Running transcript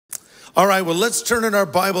All right, well, let's turn in our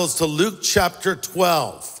Bibles to Luke chapter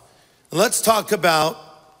 12. Let's talk about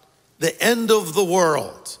the end of the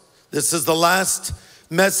world. This is the last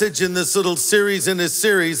message in this little series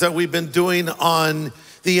that we've been doing on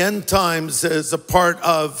the end times as a part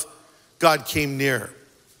of God Came Near.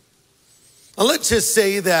 Now, let's just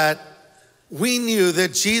say that we knew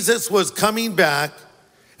that Jesus was coming back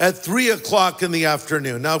at 3 o'clock in the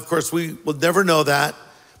afternoon. Now, of course, we will never know that,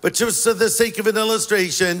 but just for the sake of an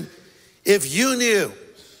illustration, if you knew,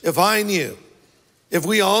 if I knew, if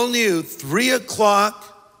we all knew 3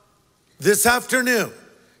 o'clock this afternoon,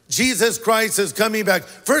 Jesus Christ is coming back.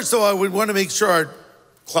 First of all, we want to make sure our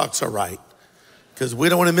clocks are right because we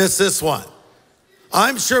don't want to miss this one.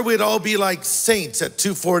 I'm sure we'd all be like saints at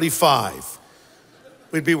 2:45.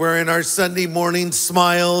 We'd be wearing our Sunday morning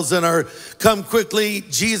smiles and our come quickly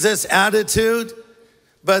Jesus attitude.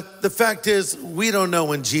 But the fact is, we don't know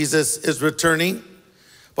when Jesus is returning.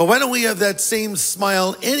 But why don't we have that same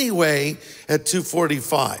smile anyway at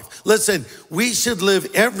 2:45? Listen, we should live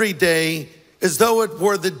every day as though it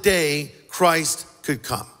were the day Christ could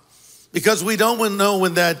come. Because we don't know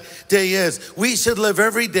when that day is. We should live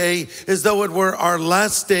every day as though it were our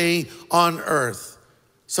last day on earth.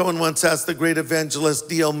 Someone once asked the great evangelist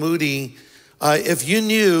D.L. Moody, if you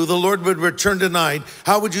knew the Lord would return tonight,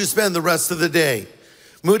 how would you spend the rest of the day?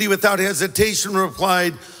 Moody, without hesitation,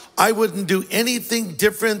 replied, I wouldn't do anything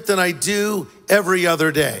different than I do every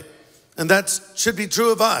other day. And that should be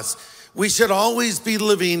true of us. We should always be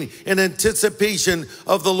living in anticipation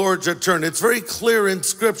of the Lord's return. It's very clear in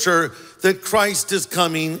Scripture that Christ is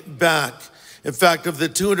coming back. In fact, of the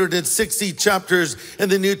 260 chapters in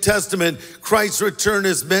the New Testament, Christ's return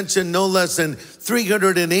is mentioned no less than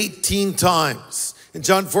 318 times. In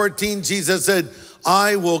John 14, Jesus said,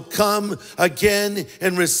 I will come again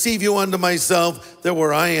and receive you unto myself, that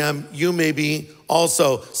where I am, you may be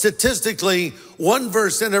also. Statistically, one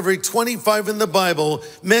verse in every 25 in the Bible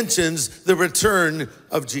mentions the return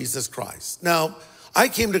of Jesus Christ. Now, I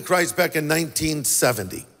came to Christ back in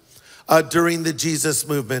 1970 during the Jesus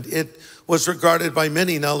movement. It was regarded by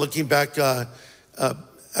many now looking back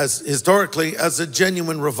as historically as a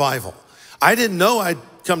genuine revival. I didn't know I'd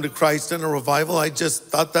come to Christ in a revival. I just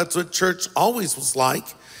thought that's what church always was like.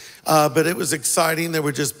 But it was exciting. There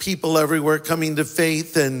were just people everywhere coming to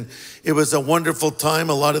faith, and it was a wonderful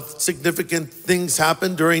time. A lot of significant things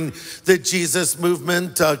happened during the Jesus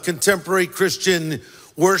movement. Contemporary Christian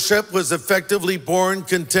worship was effectively born.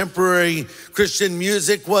 Contemporary Christian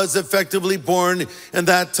music was effectively born in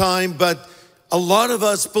that time. But a lot of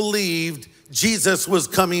us believed Jesus was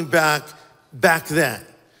coming back then.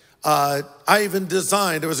 I even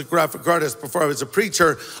designed, I was a graphic artist before I was a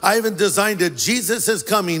preacher, I even designed a Jesus is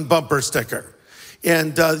Coming bumper sticker.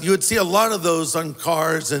 And you would see a lot of those on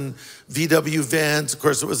cars and VW vans. Of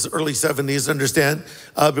course, it was early 70s, understand,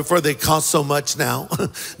 before they cost so much now.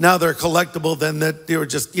 Now they're collectible, then that they were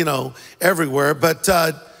just, everywhere. But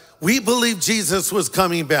we believed Jesus was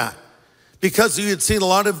coming back because we had seen a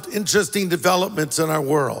lot of interesting developments in our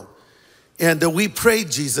world. And we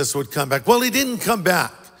prayed Jesus would come back. Well, he didn't come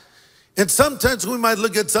back. And sometimes we might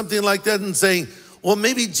look at something like that and say, well,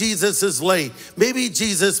 maybe Jesus is late. Maybe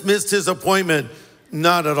Jesus missed his appointment.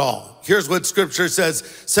 Not at all. Here's what Scripture says,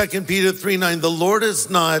 2 Peter 3:9, the Lord is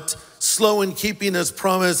not slow in keeping his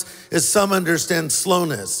promise, as some understand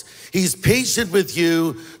slowness. He's patient with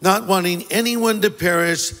you, not wanting anyone to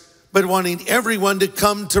perish, but wanting everyone to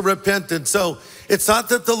come to repentance. So it's not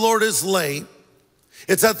that the Lord is late.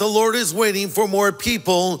 It's that the Lord is waiting for more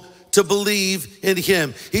people to believe in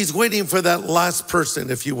him. He's waiting for that last person,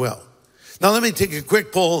 if you will. Now, let me take a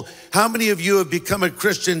quick poll. How many of you have become a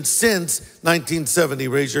Christian since 1970?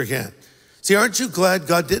 Raise your hand. See, aren't you glad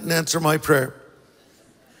God didn't answer my prayer?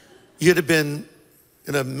 You'd have been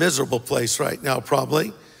in a miserable place right now,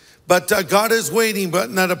 probably. But God is waiting, but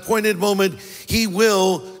in that appointed moment, he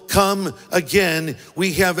will come again.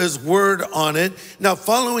 We have his word on it. Now,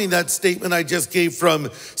 following that statement I just gave from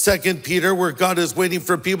 2 Peter, where God is waiting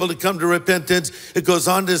for people to come to repentance, it goes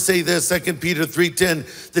on to say this, 2 Peter 3:10,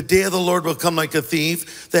 the day of the Lord will come like a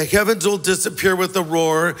thief. The heavens will disappear with a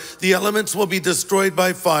roar. The elements will be destroyed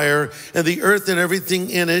by fire, and the earth and everything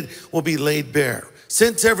in it will be laid bare.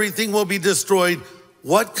 Since everything will be destroyed,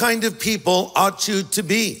 what kind of people ought you to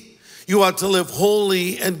be? You ought to live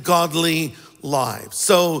holy and godly lives.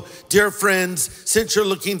 So, dear friends, since you're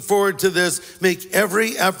looking forward to this, make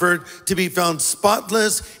every effort to be found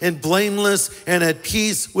spotless and blameless and at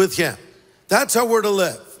peace with him. That's how we're to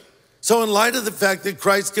live. So in light of the fact that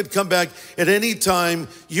Christ could come back at any time,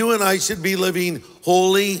 you and I should be living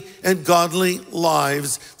holy and godly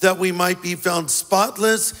lives that we might be found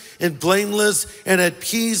spotless and blameless and at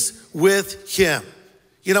peace with him.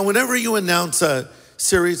 You know, whenever you announce a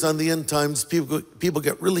series on the end times, people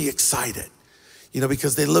get really excited, you know,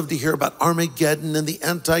 because they love to hear about Armageddon and the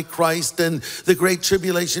Antichrist and the Great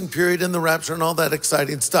Tribulation period and the rapture and all that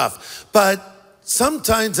exciting stuff. But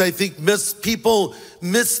sometimes I think people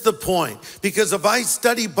miss the point, because if I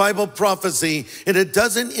study Bible prophecy and it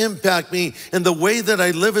doesn't impact me in the way that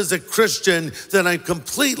I live as a Christian, then I'm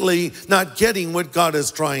completely not getting what God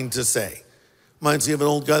is trying to say. Reminds me of an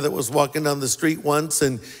old guy that was walking down the street once,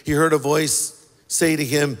 and he heard a voice say to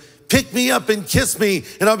him, "Pick me up and kiss me,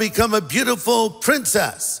 and I'll become a beautiful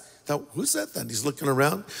princess." Now, who's that then? He's looking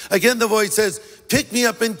around. Again, the voice says, "Pick me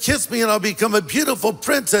up and kiss me, and I'll become a beautiful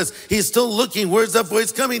princess." He's still looking. Where's that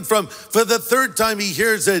voice coming from? For the third time, he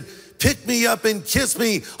hears it. "Pick me up and kiss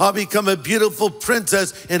me, I'll become a beautiful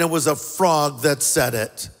princess." And it was a frog that said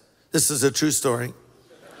it. This is a true story.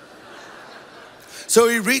 So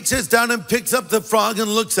he reaches down and picks up the frog and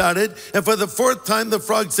looks at it. And for the fourth time, the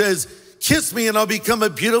frog says, "Kiss me and I'll become a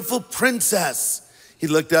beautiful princess." He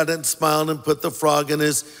looked at it and smiled and put the frog in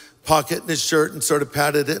his pocket in his shirt and sort of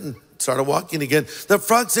patted it and started walking again. The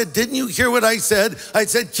frog said, "Didn't you hear what I said? I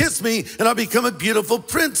said, kiss me and I'll become a beautiful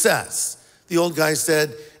princess." The old guy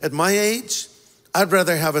said, "At my age, I'd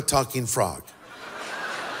rather have a talking frog."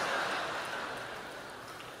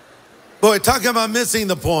 Boy, talk about missing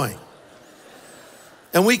the point.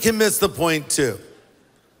 And we can miss the point too.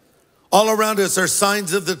 All around us are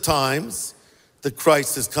signs of the times that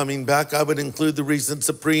Christ is coming back. I would include the recent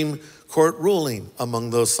Supreme Court ruling among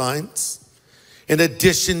those signs. In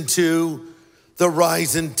addition to the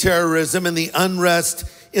rise in terrorism and the unrest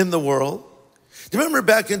in the world. Do you remember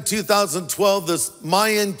back in 2012, this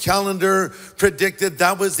Mayan calendar predicted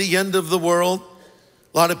that was the end of the world?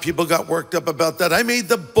 A lot of people got worked up about that. I made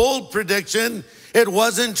the bold prediction. It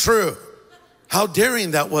wasn't true. How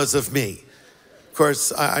daring that was of me. Of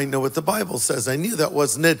course, I know what the Bible says. I knew that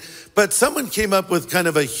wasn't it. But someone came up with kind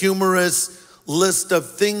of a humorous list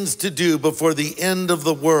of things to do before the end of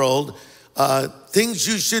the world. Things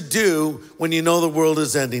you should do when you know the world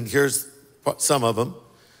is ending. Here's some of them.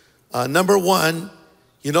 Number one,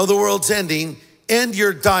 you know the world's ending, end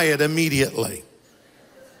your diet immediately.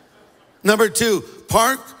 Number two,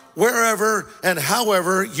 park wherever and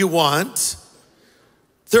however you want.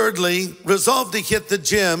 Thirdly, resolve to hit the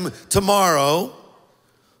gym tomorrow.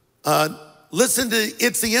 Listen to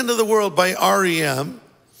It's the End of the World by REM.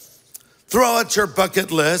 Throw out your bucket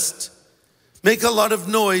list. Make a lot of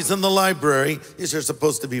noise in the library. These are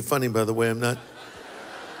supposed to be funny, by the way, I'm not.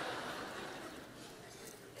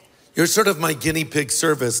 You're sort of my guinea pig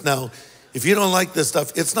service. Now, if you don't like this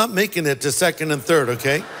stuff, it's not making it to second and third,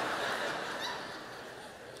 okay?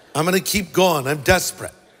 I'm gonna keep going, I'm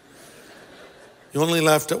desperate. You only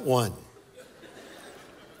laughed at one.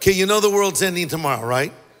 Okay, you know the world's ending tomorrow,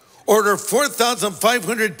 right? Order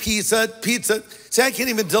 4,500 pizza. See, I can't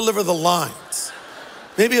even deliver the lines.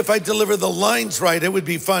 Maybe if I deliver the lines right, it would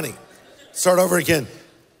be funny. Start over again.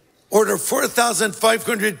 Order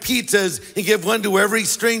 4,500 pizzas and give one to every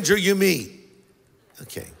stranger you meet.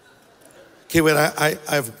 Okay. Okay, wait,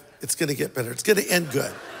 it's gonna get better. It's gonna end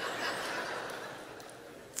good.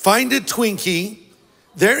 Find a Twinkie.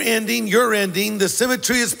 They're ending, you're ending. The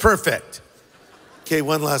symmetry is perfect. Okay,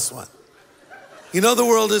 one last one. You know the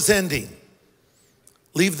world is ending.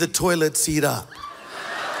 Leave the toilet seat up.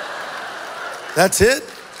 That's it?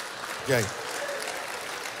 Okay.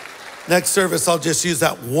 Next service, I'll just use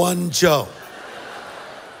that one joke.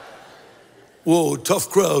 Whoa, tough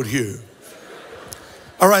crowd here.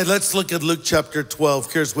 All right, let's look at Luke chapter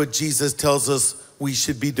 12. Here's what Jesus tells us we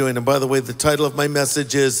should be doing. And by the way, the title of my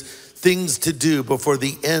message is Things to Do Before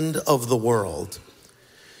the End of the World.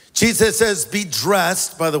 Jesus says, be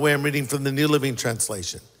dressed. By the way, I'm reading from the New Living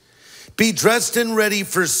Translation. Be dressed and ready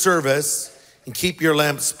for service, and keep your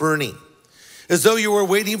lamps burning, as though you were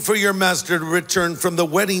waiting for your master to return from the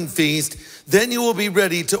wedding feast. Then you will be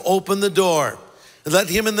ready to open the door and let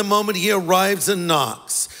him in the moment he arrives and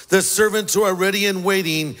knocks. The servants who are ready and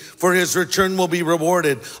waiting for his return will be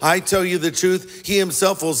rewarded. I tell you the truth, he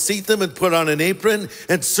himself will seat them and put on an apron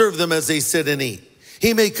and serve them as they sit and eat.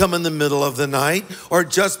 He may come in the middle of the night or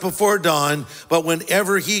just before dawn, but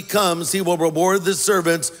whenever he comes, he will reward the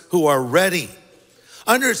servants who are ready.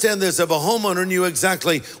 Understand this, if a homeowner knew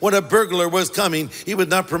exactly when a burglar was coming, he would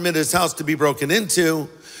not permit his house to be broken into.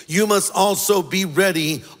 You must also be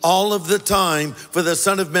ready all of the time, for the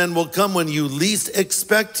Son of Man will come when you least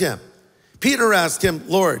expect him. Peter asked him,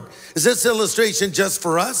 Lord, is this illustration just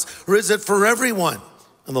for us, or is it for everyone?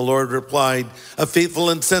 And the Lord replied, a faithful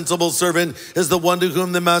and sensible servant is the one to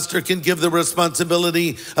whom the master can give the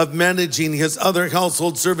responsibility of managing his other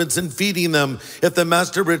household servants and feeding them. If the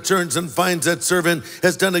master returns and finds that servant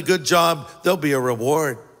has done a good job, there'll be a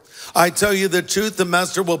reward. I tell you the truth, the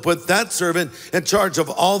master will put that servant in charge of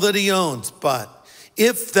all that he owns. But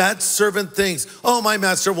if that servant thinks, oh, my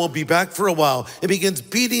master won't be back for a while, and begins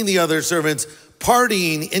beating the other servants,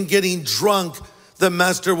 partying and getting drunk, the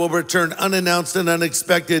master will return unannounced and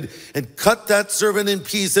unexpected and cut that servant in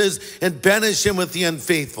pieces and banish him with the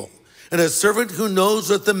unfaithful. And a servant who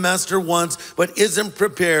knows what the master wants but isn't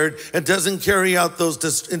prepared and doesn't carry out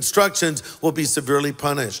those instructions will be severely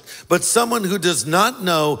punished. But someone who does not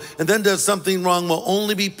know and then does something wrong will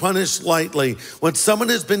only be punished lightly. When someone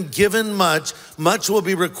has been given much, much will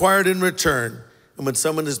be required in return. And when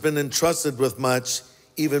someone has been entrusted with much,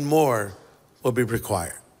 even more will be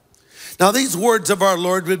required. Now, these words of our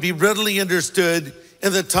Lord would be readily understood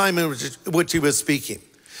in the time in which he was speaking.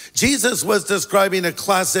 Jesus was describing a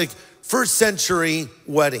classic first century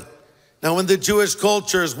wedding. Now, in the Jewish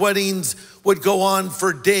cultures, weddings would go on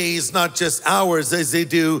for days, not just hours as they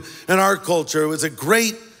do in our culture. It was a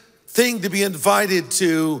great thing to be invited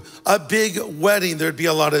to a big wedding. There'd be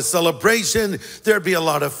a lot of celebration. There'd be a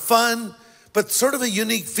lot of fun. But sort of a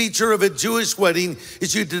unique feature of a Jewish wedding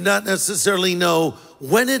is you did not necessarily know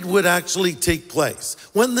when it would actually take place,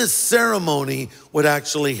 when the ceremony would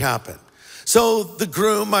actually happen. So the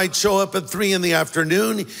groom might show up at 3 in the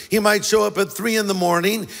afternoon. He might show up at 3 in the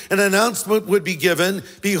morning. An announcement would be given.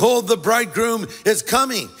 Behold, the bridegroom is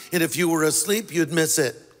coming. And if you were asleep, you'd miss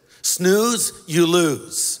it. Snooze, you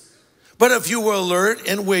lose. But if you were alert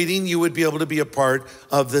and waiting, you would be able to be a part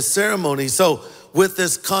of the ceremony. So with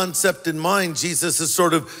this concept in mind, Jesus is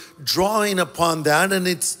sort of drawing upon that, and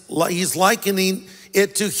he's likening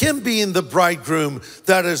it to him being the bridegroom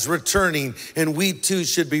that is returning, and we too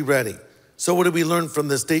should be ready. So what do we learn from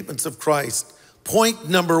the statements of Christ? Point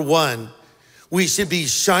number 1, we should be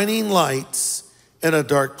shining lights in a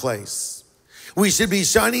dark place. We should be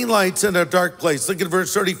shining lights in a dark place. Look at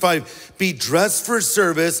verse 35. Be dressed for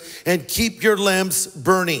service and keep your lamps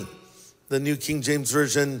burning. The New King James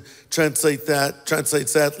Version translates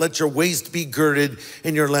that, let your waist be girded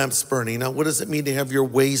and your lamps burning. Now, what does it mean to have your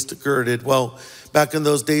waist girded? Well, back in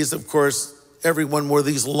those days, of course, everyone wore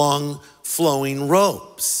these long flowing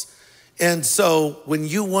robes. And so when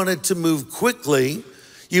you wanted to move quickly,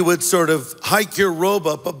 you would sort of hike your robe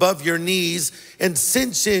up above your knees and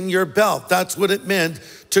cinch in your belt. That's what it meant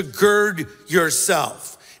to gird yourself.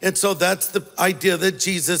 And so that's the idea that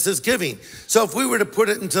Jesus is giving. So if we were to put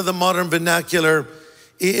it into the modern vernacular,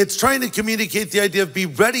 it's trying to communicate the idea of be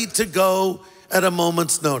ready to go at a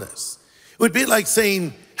moment's notice. It would be like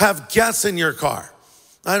saying, have gas in your car.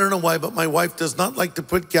 I don't know why, but my wife does not like to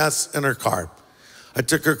put gas in her car. I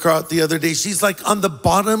took her car out the other day. She's like on the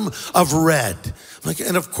bottom of red.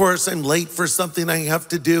 And of course I'm late for something I have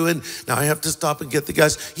to do. And now I have to stop and get the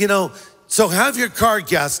gas. So have your car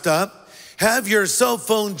gassed up. Have your cell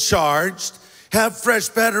phone charged, have fresh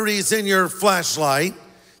batteries in your flashlight.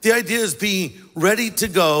 The idea is be ready to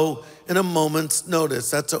go in a moment's notice.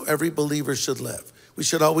 That's how every believer should live. We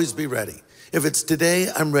should always be ready. If it's today,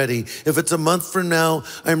 I'm ready. If it's a month from now,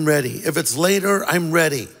 I'm ready. If it's later, I'm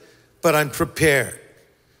ready, but I'm prepared.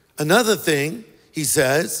 Another thing, he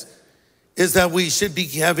says, is that we should be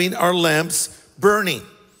having our lamps burning.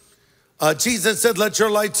 Jesus said, let your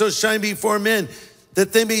light so shine before men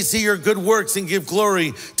that they may see your good works and give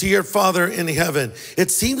glory to your Father in heaven. It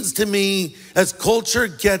seems to me as culture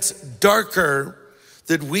gets darker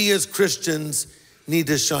that we as Christians need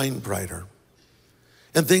to shine brighter.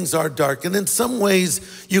 And things are dark. And in some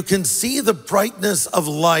ways, you can see the brightness of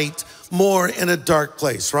light more in a dark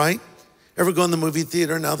place, right? Ever go in the movie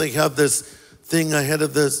theater? Now they have this thing ahead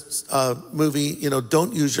of this movie,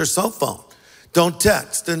 don't use your cell phone. Don't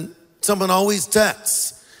text. And someone always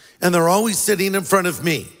texts. And they're always sitting in front of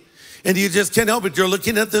me. And you just can't help it. You're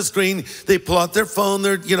looking at the screen. They pull out their phone.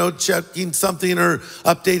 They're, checking something or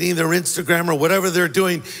updating their Instagram or whatever they're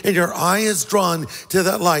doing. And your eye is drawn to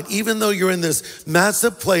that light. Even though you're in this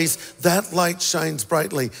massive place, that light shines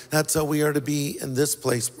brightly. That's how we are to be in this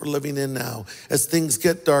place we're living in now. As things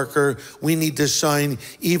get darker, we need to shine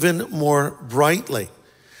even more brightly.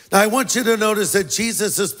 Now, I want you to notice that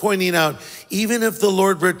Jesus is pointing out, even if the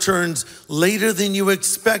Lord returns later than you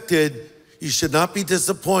expected, you should not be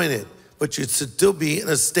disappointed, but you should still be in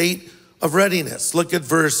a state of readiness. Look at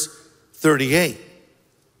verse 38.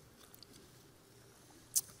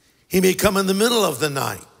 He may come in the middle of the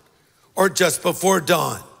night or just before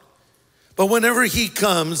dawn. But whenever he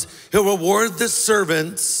comes, he'll reward the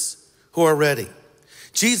servants who are ready.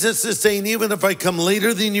 Jesus is saying, even if I come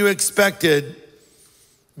later than you expected,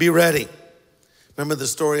 be ready. Remember the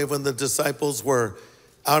story of when the disciples were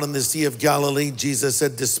out on the Sea of Galilee? Jesus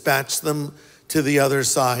said, dispatch them to the other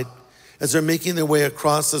side. As they're making their way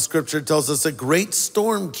across, the scripture tells us a great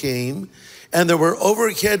storm came and there were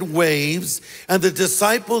overhead waves, and the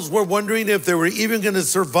disciples were wondering if they were even going to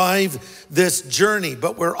survive this journey.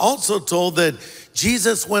 But we're also told that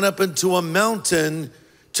Jesus went up into a mountain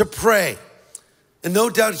to pray. And no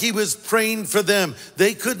doubt he was praying for them.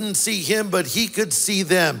 They couldn't see him, but he could see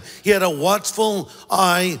them. He had a watchful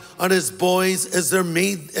eye on his boys as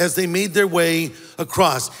they made their way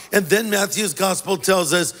across. And then Matthew's gospel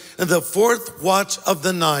tells us, in the fourth watch of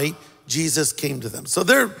the night, Jesus came to them. So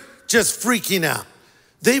they're just freaking out.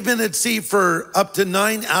 They've been at sea for up to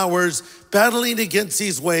 9 hours, battling against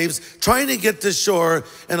these waves, trying to get to shore,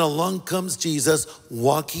 and along comes Jesus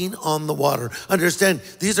walking on the water. Understand,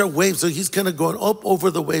 these are waves, so he's kind of going up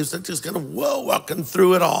over the waves and just kind of, walking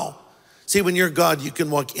through it all. See, when you're God, you can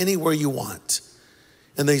walk anywhere you want.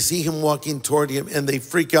 And they see him walking toward him, and they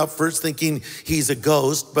freak out first thinking he's a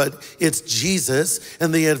ghost, but it's Jesus,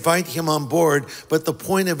 and they invite him on board. But the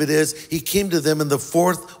point of it is, he came to them in the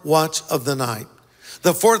fourth watch of the night.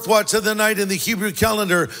 The fourth watch of the night in the Hebrew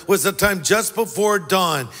calendar was the time just before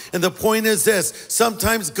dawn. And the point is this: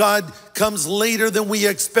 sometimes God comes later than we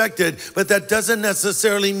expected, but that doesn't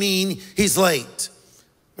necessarily mean he's late.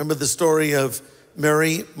 Remember the story of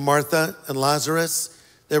Mary, Martha, and Lazarus?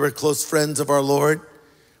 They were close friends of our Lord.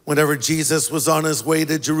 Whenever Jesus was on his way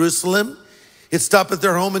to Jerusalem, he'd stop at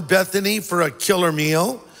their home in Bethany for a killer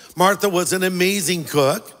meal. Martha was an amazing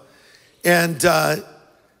cook. And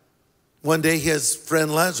one day his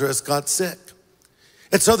friend Lazarus got sick.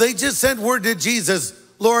 And so they just sent word to Jesus,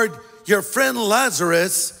 Lord, your friend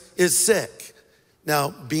Lazarus is sick. Now,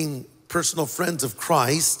 being personal friends of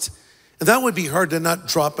Christ, that would be hard to not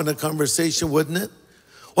drop in a conversation, wouldn't it?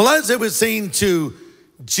 Well, as I was saying to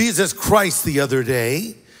Jesus Christ the other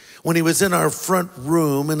day, when he was in our front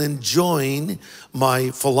room and enjoying my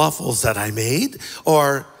falafels that I made,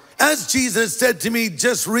 or as Jesus said to me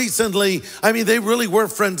just recently, they really were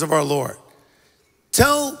friends of our Lord.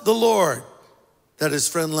 Tell the Lord that his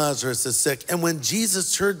friend Lazarus is sick. And when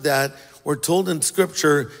Jesus heard that, we're told in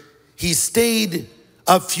scripture, he stayed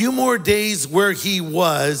a few more days where he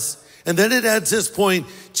was. And then it adds this point,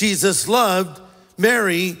 Jesus loved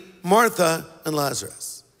Mary, Martha, and Lazarus.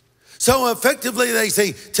 So effectively they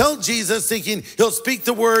say, tell Jesus, thinking he'll speak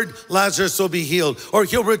the word, Lazarus will be healed. Or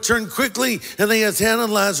he'll return quickly and lay his hand on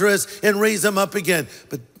Lazarus and raise him up again.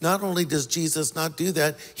 But not only does Jesus not do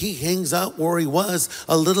that, he hangs out where he was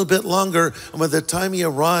a little bit longer. And by the time he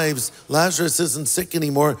arrives, Lazarus isn't sick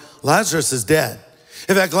anymore. Lazarus is dead.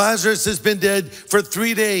 In fact, Lazarus has been dead for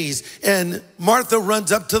 3 days. And Martha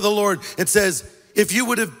runs up to the Lord and says, if you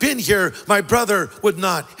would have been here, my brother would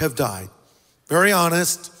not have died. Very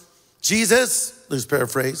honest. Jesus, let's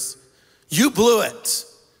paraphrase, you blew it.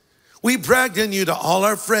 We bragged on you to all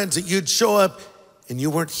our friends that you'd show up and you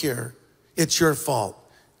weren't here. It's your fault.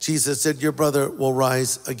 Jesus said, your brother will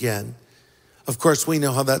rise again. Of course, we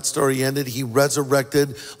know how that story ended. He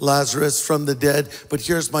resurrected Lazarus from the dead. But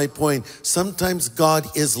here's my point. Sometimes God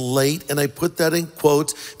is late, and I put that in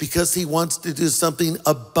quotes because he wants to do something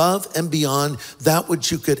above and beyond that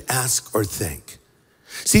which you could ask or think.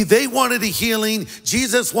 See, they wanted a healing.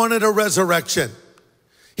 Jesus wanted a resurrection.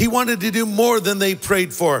 He wanted to do more than they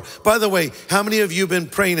prayed for. By the way, how many of you have been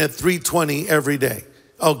praying at 3:20 every day?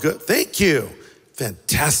 Oh, good. Thank you.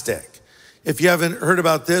 Fantastic. If you haven't heard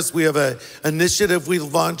about this, we have an initiative we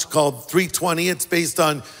launched called 3:20. It's based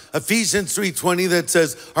on Ephesians 3:20 that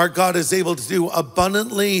says our God is able to do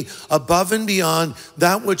abundantly above and beyond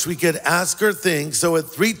that which we could ask or think. So at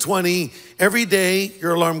 3:20 every day,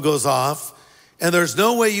 your alarm goes off. And there's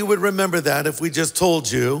no way you would remember that if we just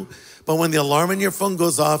told you. But when the alarm on your phone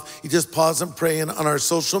goes off, you just pause and pray. And on our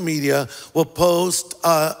social media, we'll post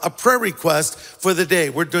a prayer request for the day.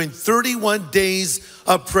 We're doing 31 days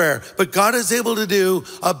of prayer. But God is able to do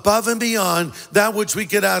above and beyond that which we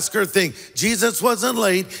could ask or think. Jesus wasn't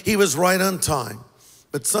late. He was right on time.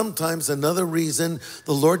 But sometimes another reason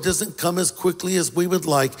the Lord doesn't come as quickly as we would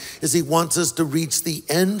like is he wants us to reach the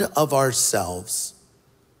end of ourselves.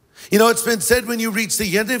 You know, it's been said when you reach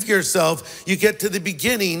the end of yourself, you get to the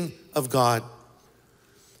beginning of God.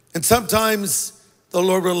 And sometimes the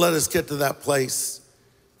Lord will let us get to that place.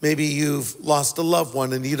 Maybe you've lost a loved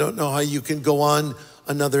one and you don't know how you can go on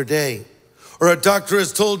another day. Or a doctor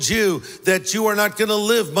has told you that you are not going to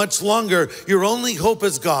live much longer. Your only hope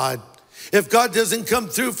is God. If God doesn't come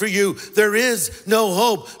through for you, there is no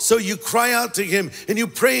hope. So you cry out to him and you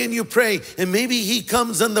pray, and maybe he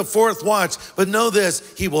comes on the fourth watch. But know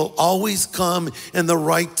this, he will always come in the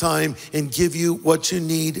right time and give you what you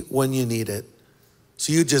need when you need it.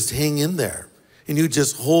 So you just hang in there and you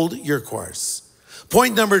just hold your course.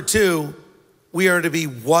 Point number 2, we are to be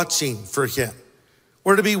watching for him.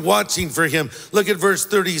 We're to be watching for him. Look at verse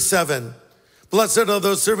 37. Blessed are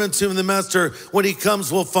those servants whom the master, when he comes,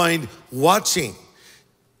 will find watching.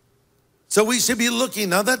 So we should be looking.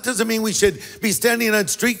 Now that doesn't mean we should be standing on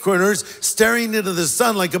street corners, staring into the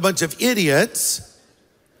sun like a bunch of idiots.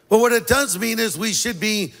 But what it does mean is we should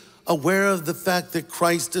be aware of the fact that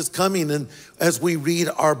Christ is coming. And as we read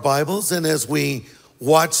our Bibles and as we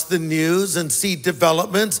watch the news and see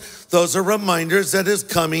developments, those are reminders that his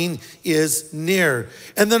coming is near.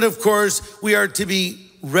 And then, of course, we are to be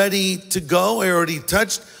ready to go. I already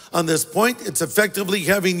touched on this point. It's effectively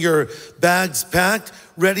having your bags packed,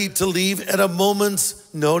 ready to leave at a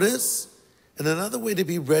moment's notice. And another way to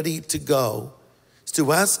be ready to go is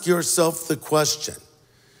to ask yourself the question,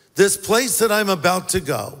 this place that I'm about to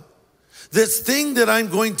go, this thing that I'm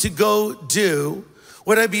going to go do,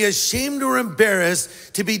 would I be ashamed or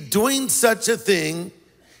embarrassed to be doing such a thing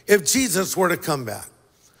if Jesus were to come back?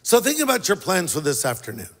 So think about your plans for this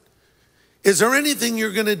afternoon. Is there anything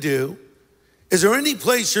you're going to do? Is there any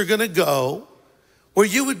place you're going to go where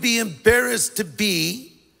you would be embarrassed to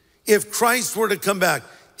be if Christ were to come back?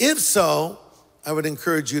 If so, I would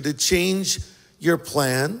encourage you to change your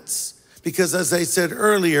plans. Because as I said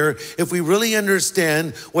earlier, if we really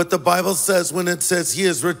understand what the Bible says when it says he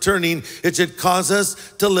is returning, it should cause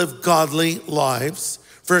us to live godly lives.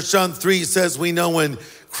 1 John 3 says we know when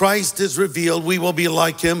Christ is revealed, we will be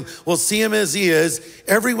like him. We'll see him as he is.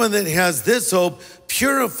 Everyone that has this hope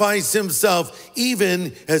purifies himself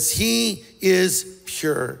even as he is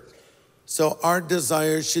pure. So our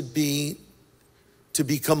desire should be to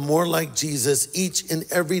become more like Jesus each and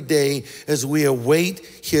every day as we await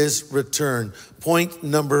his return. Point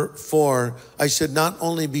number 4, I should not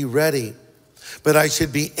only be ready, but I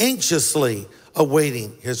should be anxiously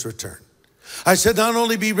awaiting his return. I should not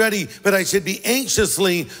only be ready, but I should be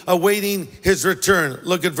anxiously awaiting his return.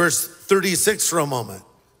 Look at verse 36 for a moment.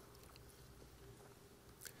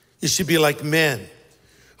 You should be like men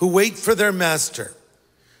who wait for their master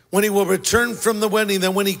when he will return from the wedding,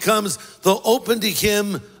 that when he comes, they'll open to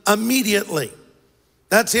him immediately.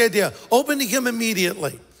 That's the idea. Open to him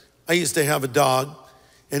immediately. I used to have a dog,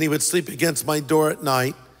 and he would sleep against my door at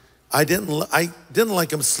night. I didn't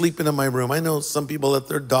like him sleeping in my room. I know some people let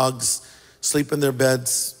their dogs sleep in their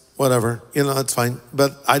beds, whatever, that's fine.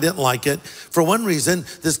 But I didn't like it. For one reason,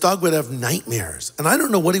 this dog would have nightmares. And I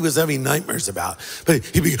don't know what he was having nightmares about, but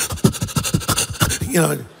he'd be,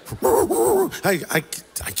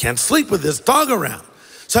 I can't sleep with this dog around.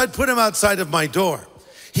 So I'd put him outside of my door.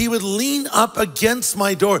 He would lean up against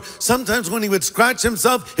my door. Sometimes when he would scratch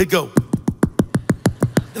himself, he'd go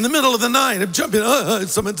in the middle of the night. I'm jumping,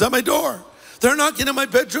 someone's at my door. They're knocking on my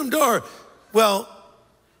bedroom door. Well,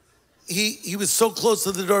 he was so close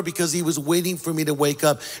to the door because he was waiting for me to wake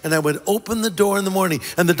up. And I would open the door in the morning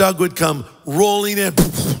and the dog would come rolling in.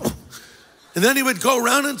 And then he would go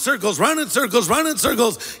round in circles, round in circles, round in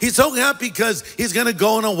circles. He's so happy because he's going to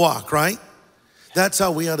go on a walk, right? That's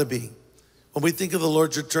how we ought to be. When we think of the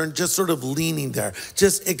Lord's return, just sort of leaning there,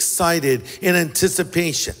 just excited in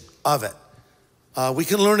anticipation of it. We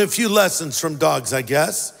can learn a few lessons from dogs, I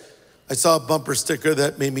guess. I saw a bumper sticker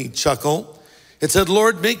that made me chuckle. It said,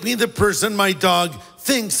 Lord, make me the person my dog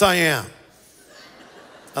thinks I am.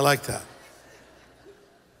 I like that.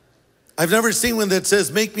 I've never seen one that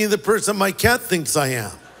says, make me the person my cat thinks I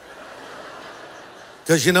am.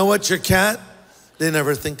 Because you know what, your cat, they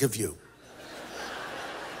never think of you.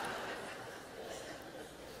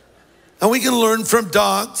 And we can learn from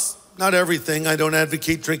dogs, not everything. I don't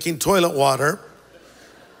advocate drinking toilet water,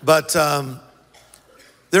 but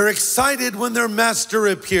they're excited when their master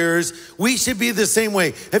appears. We should be the same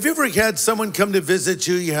way. Have you ever had someone come to visit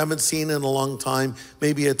you haven't seen in a long time?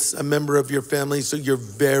 Maybe it's a member of your family, so you're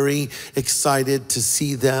very excited to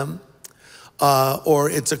see them. Or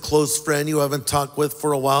it's a close friend you haven't talked with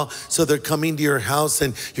for a while. So they're coming to your house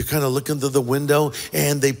and you're kind of looking through the window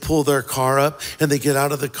and they pull their car up and they get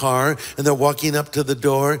out of the car and they're walking up to the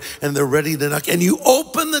door and they're ready to knock. And you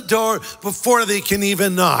open the door before they can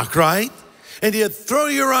even knock, right? And you throw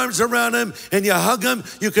your arms around them and you hug them.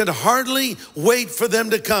 You can hardly wait for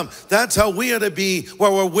them to come. That's how we ought to be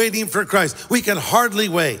while we're waiting for Christ. We can hardly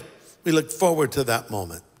wait. We look forward to that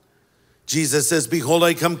moment. Jesus says, behold,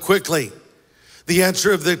 I come quickly. The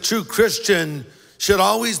answer of the true Christian should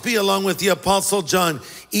always be along with the Apostle John.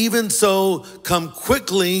 Even so, come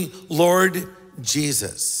quickly, Lord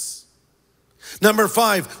Jesus. Number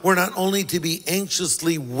 5, we're not only to be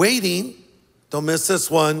anxiously waiting, don't miss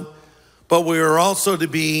this one, but we are also to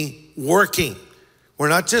be working. We're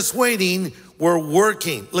not just waiting, we're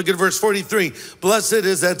working. Look at verse 43. Blessed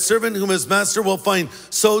is that servant whom his master will find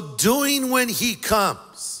so doing when he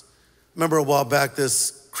comes. Remember a while back,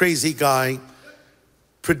 this crazy guy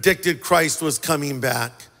predicted Christ was coming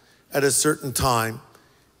back at a certain time.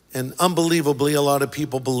 And unbelievably, a lot of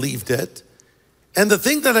people believed it. And the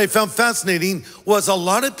thing that I found fascinating was a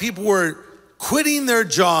lot of people were quitting their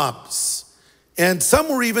jobs. And some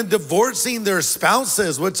were even divorcing their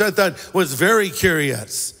spouses, which I thought was very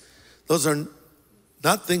curious. Those are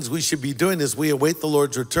not things we should be doing as we await the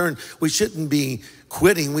Lord's return. We shouldn't be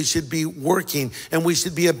quitting. We should be working, and we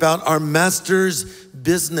should be about our master's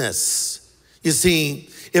business. You see,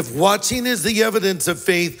 if watching is the evidence of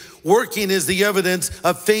faith, working is the evidence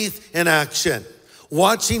of faith in action.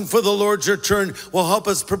 Watching for the Lord's return will help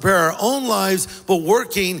us prepare our own lives, but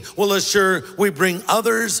working will assure we bring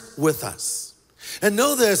others with us. And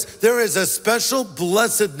know this, there is a special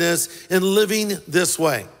blessedness in living this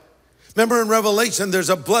way. Remember in Revelation, there's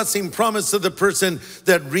a blessing promised to the person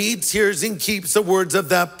that reads, hears, and keeps the words of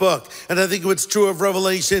that book. And I think what's true of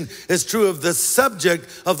Revelation is true of the subject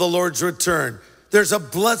of the Lord's return. There's a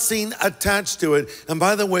blessing attached to it. And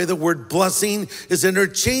by the way, the word blessing is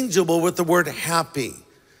interchangeable with the word happy.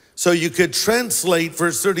 So you could translate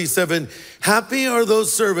verse 37, happy are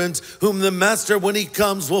those servants whom the master when he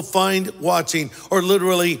comes will find watching. Or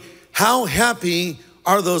literally, how happy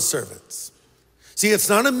are those servants? See, it's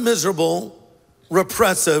not a miserable,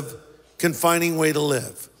 repressive, confining way to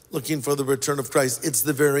live, looking for the return of Christ. It's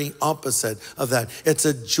the very opposite of that. It's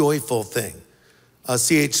a joyful thing.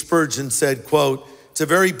 C.H. Spurgeon said, quote, it's a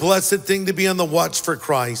very blessed thing to be on the watch for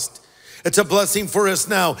Christ. It's a blessing for us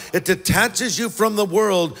now. It detaches you from the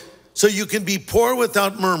world so you can be poor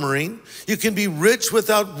without murmuring. You can be rich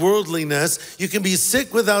without worldliness. You can be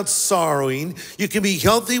sick without sorrowing. You can be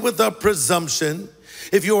healthy without presumption.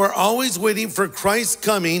 If you are always waiting for Christ's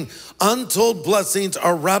coming, untold blessings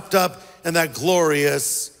are wrapped up in that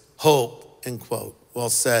glorious hope, end quote. Well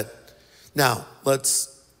said. Now, let's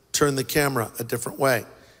turn the camera a different way.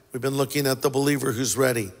 We've been looking at the believer who's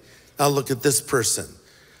ready. Now look at this person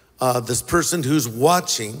who's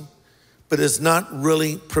watching, but is not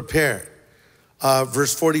really prepared.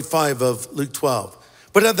 Verse 45 of Luke 12.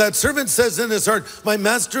 But that servant says in his heart, my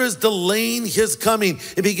master is delaying his coming.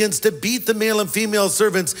 He begins to beat the male and female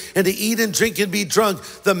servants and to eat and drink and be drunk.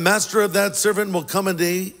 The master of that servant will come in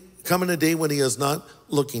a day when he is not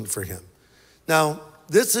looking for him. Now,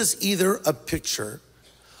 this is either a picture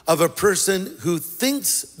of a person who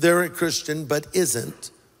thinks they're a Christian but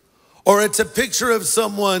isn't, or it's a picture of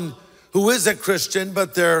someone who is a Christian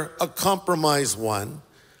but they're a compromised one.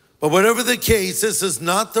 But whatever the case, this is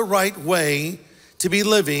not the right way to be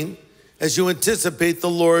living as you anticipate the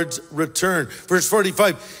Lord's return. Verse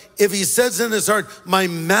 45, if he says in his heart, my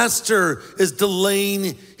master is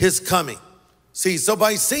delaying his coming. See, so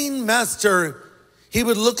by saying master, he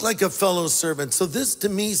would look like a fellow servant. So this to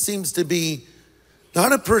me seems to be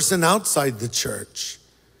not a person outside the church,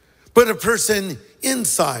 but a person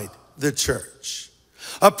inside the church.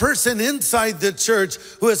 A person inside the church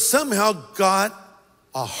who has somehow got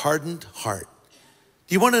a hardened heart.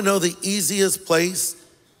 Do you want to know the easiest place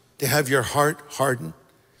to have your heart hardened?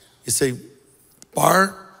 You say,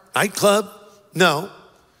 bar, nightclub? No.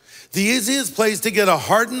 The easiest place to get a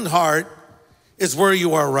hardened heart is where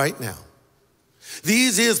you are right now. The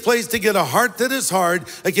easiest place to get a heart that is hard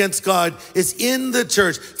against God is in the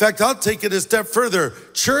church. In fact, I'll take it a step further.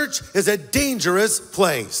 Church is a dangerous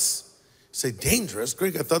place. You say, dangerous?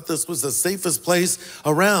 Greg, I thought this was the safest place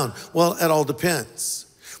around. Well, it all depends.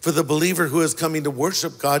 For the believer who is coming to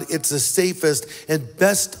worship God, it's the safest and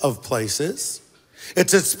best of places.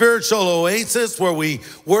 It's a spiritual oasis where we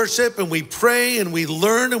worship and we pray and we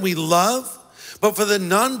learn and we love. But for the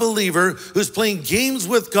non-believer who's playing games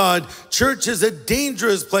with God, church is a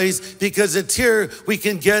dangerous place because it's here we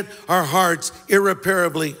can get our hearts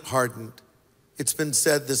irreparably hardened. It's been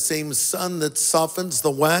said the same sun that softens the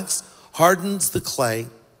wax hardens the clay.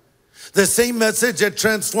 The same message that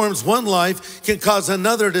transforms one life can cause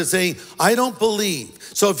another to say, I don't believe.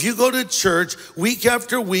 So if you go to church week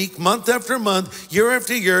after week, month after month, year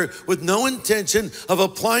after year, with no intention of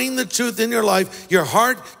applying the truth in your life, your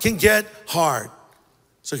heart can get hard.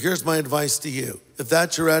 So here's my advice to you. If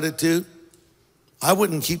that's your attitude, I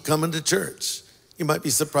wouldn't keep coming to church. You might be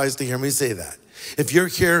surprised to hear me say that. If you're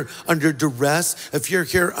here under duress, if you're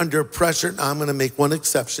here under pressure, now I'm going to make one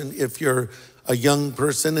exception. If you're a young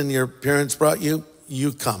person and your parents brought you,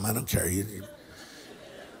 you come. I don't care.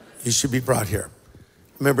 You should be brought here. I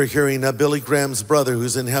remember hearing Billy Graham's brother,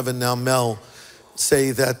 who's in heaven now, Mel,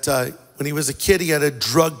 say that when he was a kid, he had a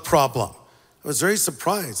drug problem. I was very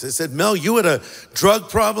surprised. I said, Mel, you had a drug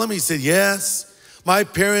problem? He said, yes. My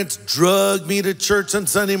parents drugged me to church on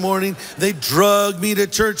Sunday morning. They drugged me to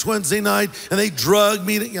church Wednesday night. And they drugged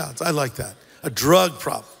me to, yeah, I like that. A drug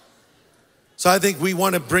problem. So I think we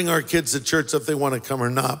want to bring our kids to church if they want to come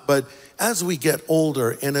or not. But as we get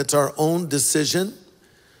older and it's our own decision,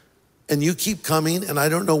 and you keep coming, and I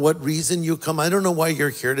don't know what reason you come. I don't know why you're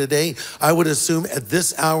here today. I would assume at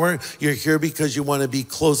this hour, you're here because you want to be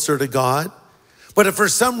closer to God. But if for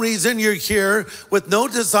some reason you're here with no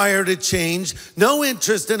desire to change, no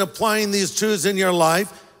interest in applying these truths in your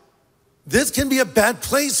life, this can be a bad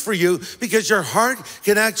place for you because your heart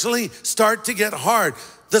can actually start to get hard.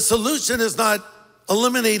 The solution is not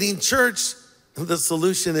eliminating church. The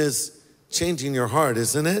solution is changing your heart,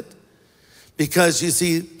 isn't it? Because you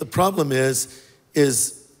see, the problem is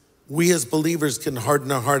we as believers can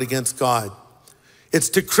harden our heart against God. It's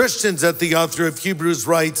to Christians that the author of Hebrews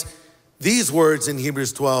writes these words in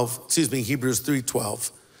Hebrews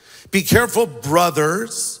 3:12. Be careful,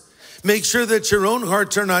 brothers. Make sure that your own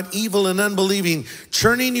hearts are not evil and unbelieving,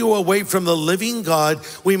 turning you away from the living God.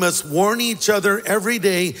 We must warn each other every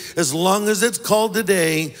day, as long as it's called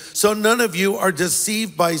today, so none of you are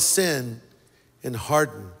deceived by sin and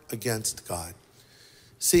hardened against God.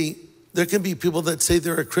 See, there can be people that say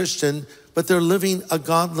they're a Christian, but they're living a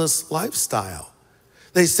godless lifestyle.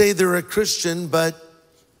 They say they're a Christian, but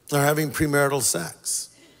they're having premarital sex.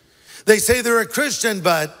 They say they're a Christian,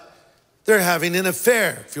 but they're having an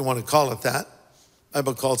affair, if you want to call it that. The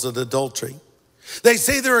Bible calls it adultery. They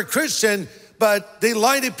say they're a Christian, but they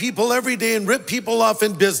lie to people every day and rip people off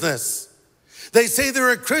in business. They say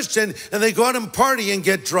they're a Christian, and they go out and party and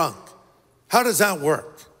get drunk. How does that work?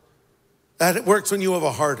 That works when you have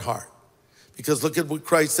a hard heart. Because look at what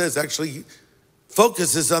Christ says, actually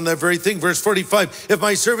focuses on that very thing. Verse 45, if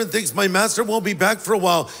my servant thinks my master won't be back for a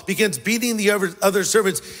while, begins beating the other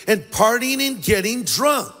servants and partying and getting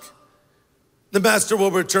drunk, the master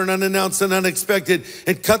will return unannounced and unexpected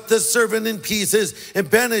and cut the servant in pieces and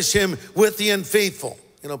banish him with the unfaithful.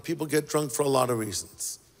 You know, people get drunk for a lot of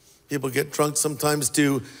reasons. People get drunk sometimes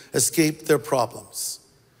to escape their problems.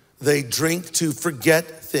 They drink to forget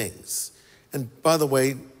things. And by the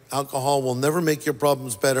way, alcohol will never make your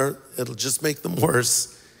problems better. It'll just make them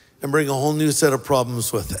worse and bring a whole new set of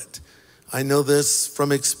problems with it. I know this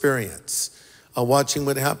from experience. Watching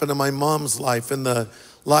what happened in my mom's life and the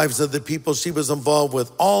lives of the people she was involved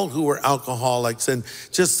with, all who were alcoholics, and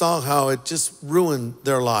just saw how it just ruined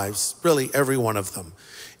their lives, really every one of them.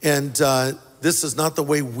 And this is not the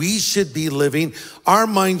way we should be living. Our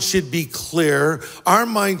mind should be clear. Our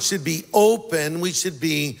mind should be open. We should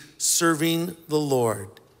be serving the Lord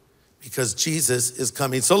because Jesus is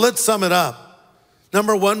coming. So let's sum it up.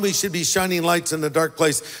 Number one, we should be shining lights in a dark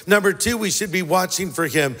place. Number two, we should be watching for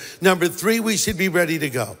him. Number three, we should be ready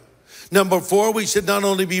to go. Number four, we should not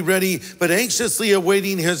only be ready, but anxiously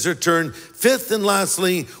awaiting his return. Fifth and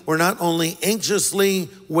lastly, we're not only anxiously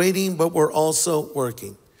waiting, but we're also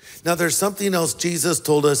working. Now, there's something else Jesus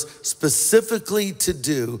told us specifically to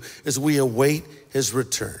do as we await his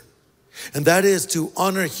return. And that is to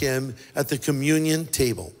honor him at the communion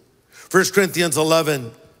table. 1 Corinthians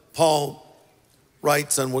 11, Paul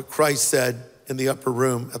writes on what Christ said in the upper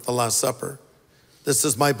room at the Last Supper. This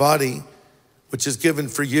is my body, which is given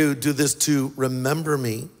for you. Do this to remember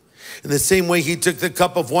me. In the same way, he took the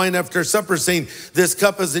cup of wine after supper, saying, this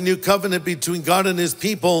cup is a new covenant between God and his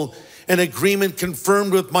people, an agreement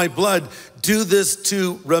confirmed with my blood. Do this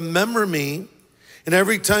to remember me. And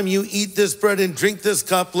every time you eat this bread and drink this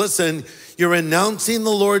cup, listen, you're announcing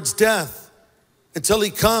the Lord's death until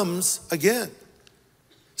he comes again.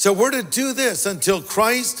 So we're to do this until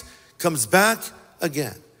Christ comes back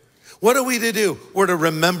again. What are we to do? We're to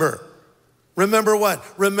remember. Remember what?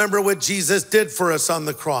 Remember what Jesus did for us on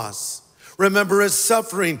the cross. Remember his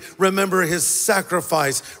suffering. Remember his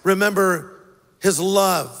sacrifice. Remember his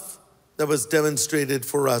love that was demonstrated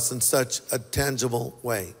for us in such a tangible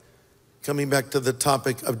way. Coming back to the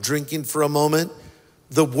topic of drinking for a moment,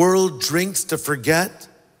 the world drinks to forget,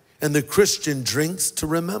 and the Christian drinks to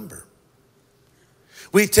remember.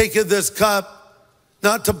 We've taken this cup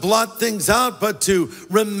not to blot things out, but to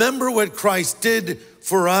remember what Christ did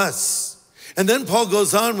for us. And then Paul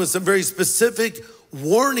goes on with some very specific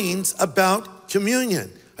warnings about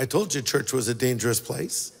communion. I told you church was a dangerous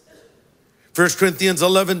place. 1 Corinthians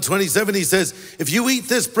 11:27, he says, if you eat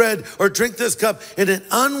this bread or drink this cup in an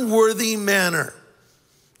unworthy manner,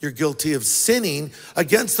 You're guilty of sinning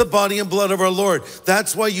against the body and blood of our Lord.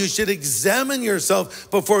 That's why you should examine yourself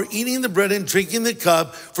before eating the bread and drinking the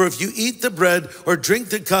cup. For if you eat the bread or drink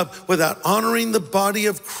the cup without honoring the body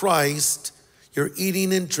of Christ, you're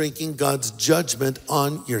eating and drinking God's judgment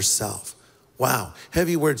on yourself. Wow,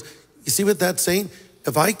 heavy words. You see what that's saying?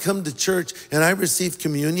 If I come to church and I receive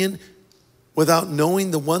communion without knowing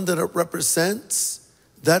the one that it represents,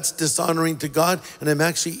 that's dishonoring to God, and I'm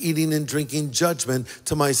actually eating and drinking judgment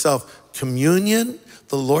to myself. Communion,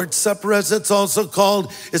 the Lord's Supper as it's also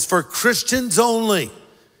called, is for Christians only.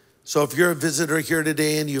 So if you're a visitor here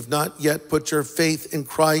today and you've not yet put your faith in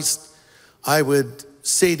Christ, I would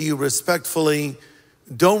say to you respectfully,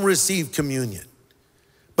 don't receive communion.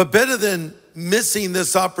 But better than missing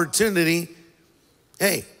this opportunity,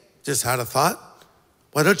 hey, just had a thought.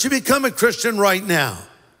 Why don't you become a Christian right now?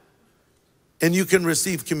 And you can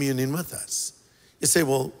receive communion with us. You say,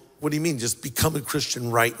 well, what do you mean? Just become a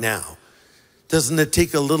Christian right now. Doesn't it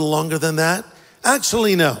take a little longer than that?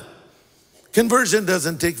 Actually, no. Conversion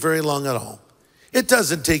doesn't take very long at all. It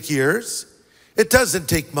doesn't take years. It doesn't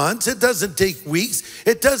take months. It doesn't take weeks.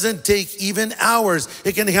 It doesn't take even hours.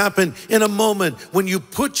 It can happen in a moment when you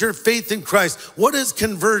put your faith in Christ. What is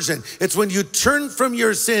conversion? It's when you turn from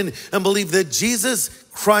your sin and believe that Jesus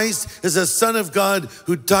Christ is a Son of God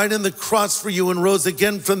who died on the cross for you and rose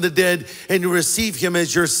again from the dead, and you receive him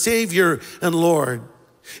as your Savior and Lord.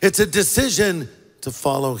 It's a decision to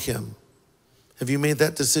follow him. Have you made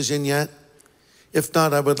that decision yet? If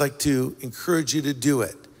not, I would like to encourage you to do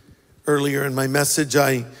it. Earlier in my message,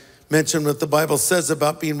 I mentioned what the Bible says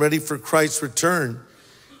about being ready for Christ's return.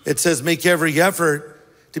 It says, make every effort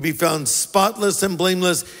to be found spotless and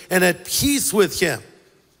blameless and at peace with him.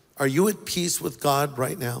 Are you at peace with God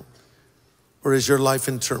right now? Or is your life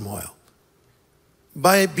in turmoil?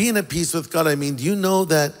 By being at peace with God, I mean, do you know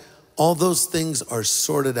that all those things are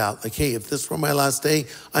sorted out? Like, hey, if this were my last day,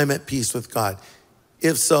 I'm at peace with God.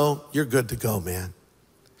 If so, you're good to go, man.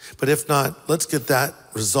 But if not, let's get that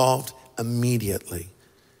resolved immediately.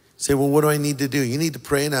 Say, well, what do I need to do? You need to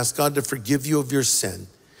pray and ask God to forgive you of your sin.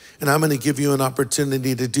 And I'm going to give you an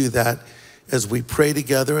opportunity to do that as we pray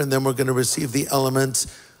together, and then we're going to receive the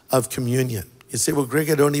elements of communion. You say, well, Greg,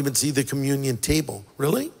 I don't even see the communion table.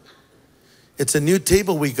 Really? It's a new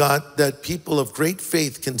table we got that people of great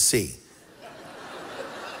faith can see.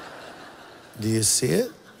 Do you see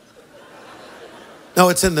it? No,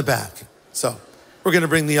 it's in the back. So we're going to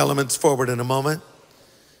bring the elements forward in a moment.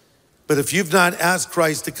 But if you've not asked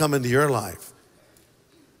Christ to come into your life,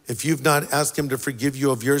 if you've not asked him to forgive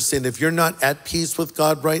you of your sin, if you're not at peace with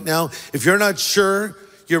God right now, if you're not sure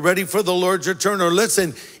you're ready for the Lord's return, or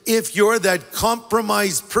listen, if you're that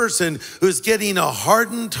compromised person who's getting a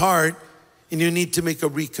hardened heart and you need to make a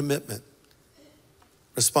recommitment,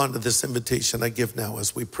 respond to this invitation I give now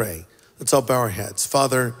as we pray. Let's all bow our heads.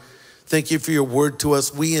 Father, thank you for your word to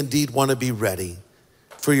us. We indeed want to be ready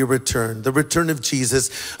for your return, the return of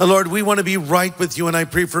Jesus. And Lord, we want to be right with you. And I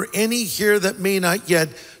pray for any here that may not yet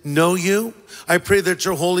know you. I pray that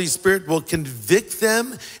your Holy Spirit will convict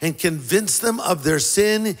them and convince them of their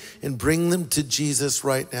sin and bring them to Jesus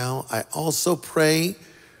right now. I also pray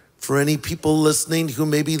for any people listening who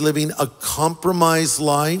may be living a compromised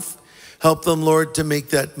life. Help them, Lord, to make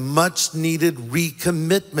that much needed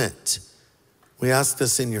recommitment. We ask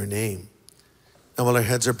this in your name. And while our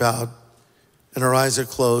heads are bowed and our eyes are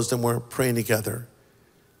closed and we're praying together,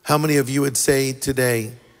 how many of you would say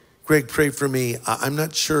today, Greg, pray for me. I'm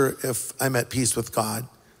not sure if I'm at peace with God.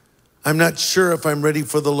 I'm not sure if I'm ready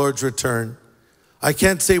for the Lord's return. I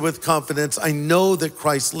can't say with confidence, I know that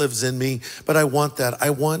Christ lives in me, but I want that.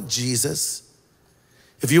 I want Jesus.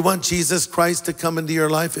 If you want Jesus Christ to come into your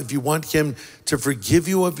life, if you want him to forgive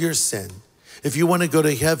you of your sin, if you want to go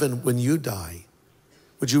to heaven when you die,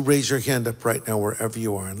 would you raise your hand up right now wherever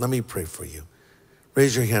you are? And let me pray for you.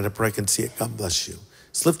 Raise your hand up where I can see it. God bless you.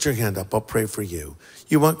 Just lift your hand up. I'll pray for you.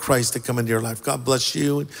 You want Christ to come into your life. God bless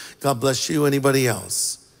you. God bless you. Anybody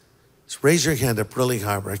else? Just raise your hand up really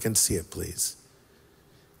high where I can see it, please.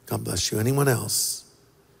 God bless you. Anyone else?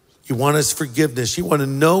 You want his forgiveness. You want to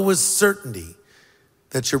know with certainty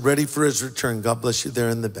that you're ready for his return. God bless you there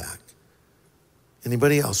in the back.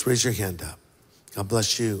 Anybody else? Raise your hand up. God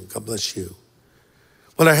bless you. God bless you.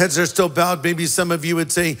 Well, our heads are still bowed. Maybe some of you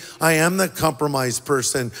would say, I am the compromised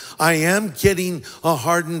person. I am getting a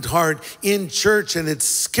hardened heart in church and it's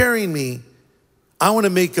scaring me. I want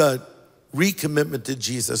to make a recommitment to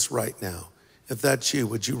Jesus right now. If that's you,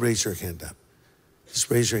 would you raise your hand up?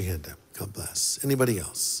 Just raise your hand up. God bless. Anybody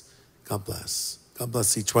else? God bless. God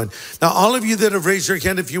bless each one. Now, all of you that have raised your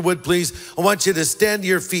hand, if you would, please, I want you to stand to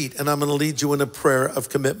your feet, and I'm going to lead you in a prayer of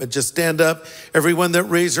commitment. Just stand up. Everyone that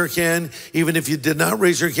raised your hand, even if you did not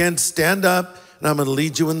raise your hand, stand up, and I'm going to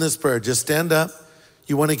lead you in this prayer. Just stand up.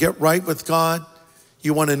 You want to get right with God.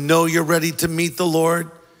 You want to know you're ready to meet the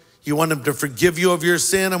Lord. You want him to forgive you of your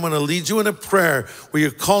sin. I'm going to lead you in a prayer where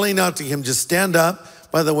you're calling out to him. Just stand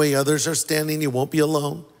up. By the way, others are standing. You won't be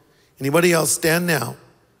alone. Anybody else, stand now.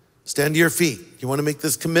 Stand to your feet. You want to make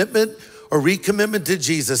this commitment or recommitment to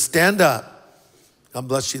Jesus? Stand up. God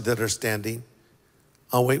bless you that are standing.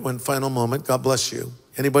 I'll wait one final moment. God bless you.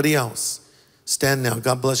 Anybody else? Stand now.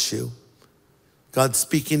 God bless you. God's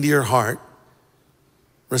speaking to your heart.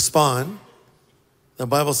 Respond. The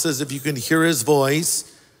Bible says if you can hear his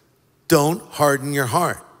voice, don't harden your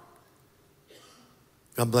heart.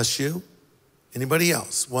 God bless you. Anybody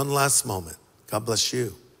else? One last moment. God bless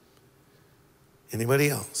you. Anybody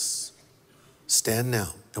else? Stand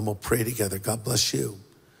now and we'll pray together. God bless you.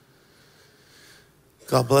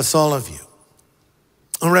 God bless all of you.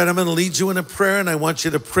 All right, I'm going to lead you in a prayer, and I want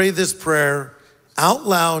you to pray this prayer out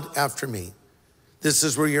loud after me. This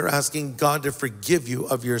is where you're asking God to forgive you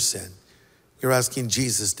of your sin. You're asking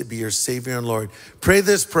Jesus to be your Savior and Lord. Pray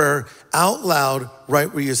this prayer out loud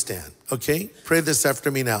right where you stand, okay? Pray this after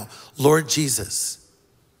me now. Lord Jesus,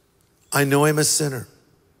 I know I'm a sinner,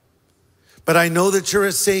 but I know that you're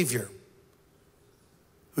a Savior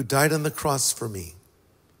who died on the cross for me.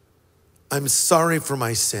 I'm sorry for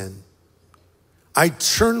my sin. I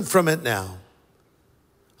turn from it now.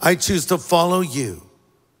 I choose to follow you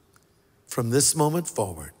from this moment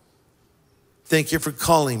forward. Thank you for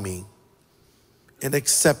calling me and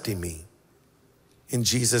accepting me. In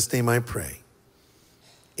Jesus' name I pray.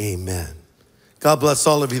 Amen. God bless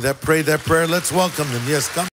all of you that prayed that prayer. Let's welcome them. Yes, God.